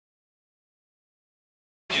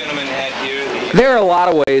There are a lot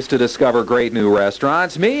of ways to discover great new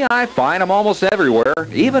restaurants. Me, I find them almost everywhere,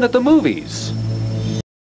 even at the movies.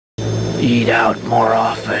 Eat out more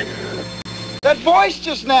often. That voice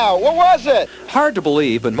just now, what was it? Hard to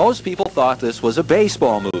believe, but most people thought this was a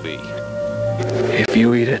baseball movie. If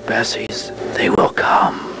you eat at Bessie's, they will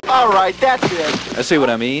come. All right, that's it. I see what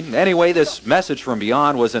I mean. Anyway, this message from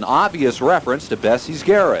beyond was an obvious reference to Bessies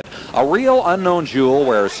Garite, a real unknown jewel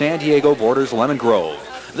where San Diego borders Lemon Grove.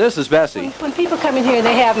 This is Bessie. When people come in here and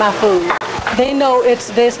they have my food, they know it's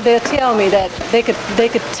this. They'll tell me that they could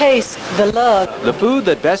taste the love. The food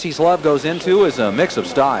that Bessie's love goes into is a mix of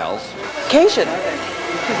styles. Cajun.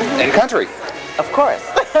 And country. Of course.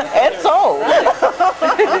 And soul.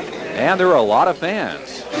 And there are a lot of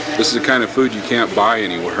fans. This is the kind of food you can't buy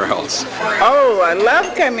anywhere else. Oh, I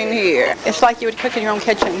love coming here. It's like you would cook in your own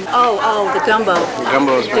kitchen. Oh, the gumbo.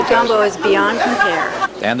 The gumbo is beyond compare.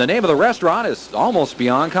 And the name of the restaurant is almost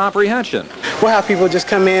beyond comprehension. We'll have people just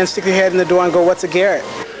come in, stick their head in the door and go, "What's a garret?"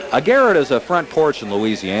 A garret is a front porch in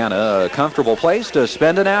Louisiana, a comfortable place to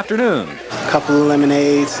spend an afternoon. A couple of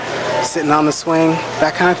lemonades, sitting on the swing,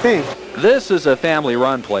 that kind of thing. This is a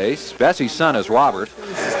family-run place. Bessie's son is Robert.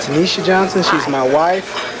 Tanisha Johnson, she's my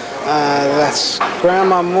wife. That's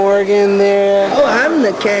Grandma Morgan there. Oh, I'm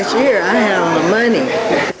the cashier. I have the money.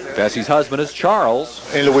 Bessie's husband is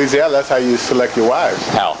Charles. In Louisiana, that's how you select your wives.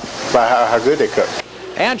 How? By how good they cook.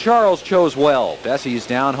 And Charles chose well. Bessie's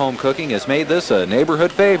down-home cooking has made this a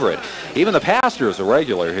neighborhood favorite. Even the pastor is a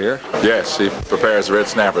regular here. Yes, he prepares red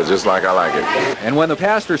snapper just like I like it. And when the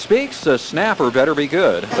pastor speaks, the snapper better be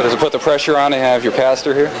good. So does it put the pressure on to have your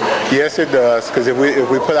pastor here? Yes, it does, because if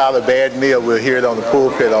we put out a bad meal, we'll hear it on the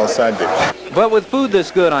pulpit on Sunday. But with food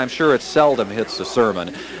this good, I'm sure it seldom hits the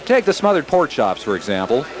sermon. Take the smothered pork chops, for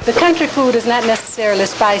example. The country food is not necessarily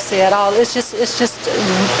spicy at all. It's just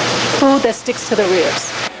food that sticks to the ribs.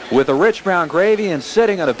 With a rich brown gravy and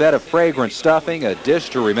sitting on a bed of fragrant stuffing, a dish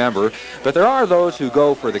to remember. But there are those who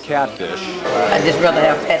go for the catfish. I'd just rather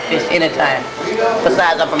have catfish anytime.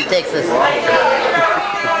 Besides, I'm from Texas.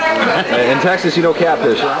 In Texas, you know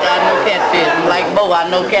catfish, huh? I know catfish. Like Bo, I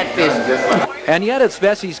know catfish. And yet it's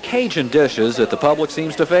Bessie's Cajun dishes that the public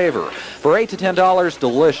seems to favor. For $8 to $10,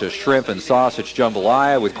 delicious shrimp and sausage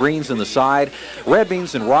jambalaya with greens in the side, red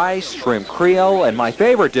beans and rice, shrimp creole, and my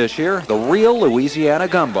favorite dish here, the real Louisiana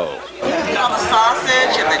gumbo. The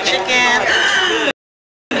sausage and the chicken.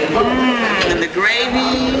 And the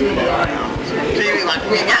gravy.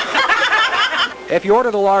 If you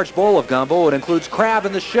order the large bowl of gumbo, it includes crab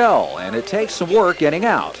in the shell, and it takes some work getting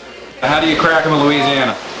out. How do you crack them in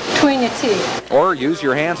Louisiana? Between your teeth. Or use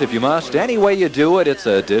your hands if you must. Any way you do it, it's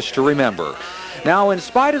a dish to remember. Now, in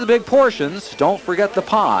spite of the big portions, don't forget the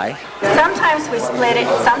pie. Sometimes we split it,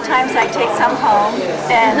 sometimes I take some home,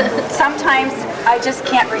 and sometimes I just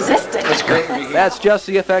can't resist it. That's just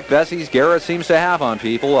the effect Bessie's Garite seems to have on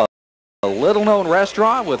people. A little-known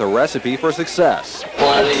restaurant with a recipe for success.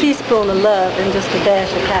 A teaspoon of love and just a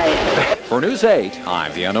dash of cayenne. For News 8,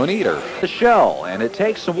 I'm the Unknown Eater. The shell, and it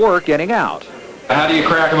takes some work getting out. How do you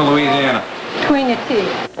crack them in Louisiana? Between your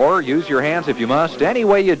teeth. Or use your hands if you must. Any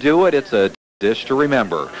way you do it, it's a dish to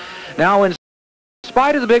remember. Now, in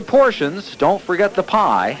spite of the big portions, don't forget the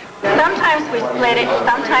pie. Sometimes we split it,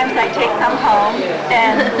 sometimes I take some home,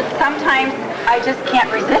 and sometimes I just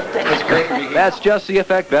can't resist it. That's just the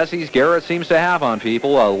effect Bessie's Garite seems to have on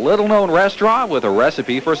people. A little-known restaurant with a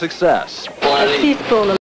recipe for success. A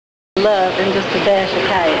teaspoon of love and just a dash of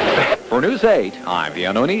cayenne. For News 8, I'm the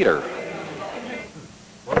Unknown Eater.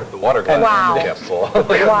 The water glass. Wow.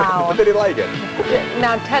 Wow. Did he like it?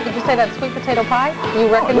 Now, Ted, did you say that's sweet potato pie? You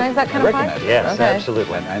recognize that kind of pie? Yes, Okay.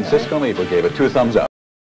 absolutely. And Cisco Meeple gave it 2 thumbs up.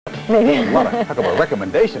 Maybe. Talk about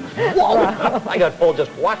recommendations. Whoa! I got full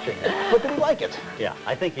just watching it. But did he like it? Yeah,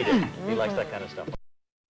 I think he did. He likes that kind of stuff.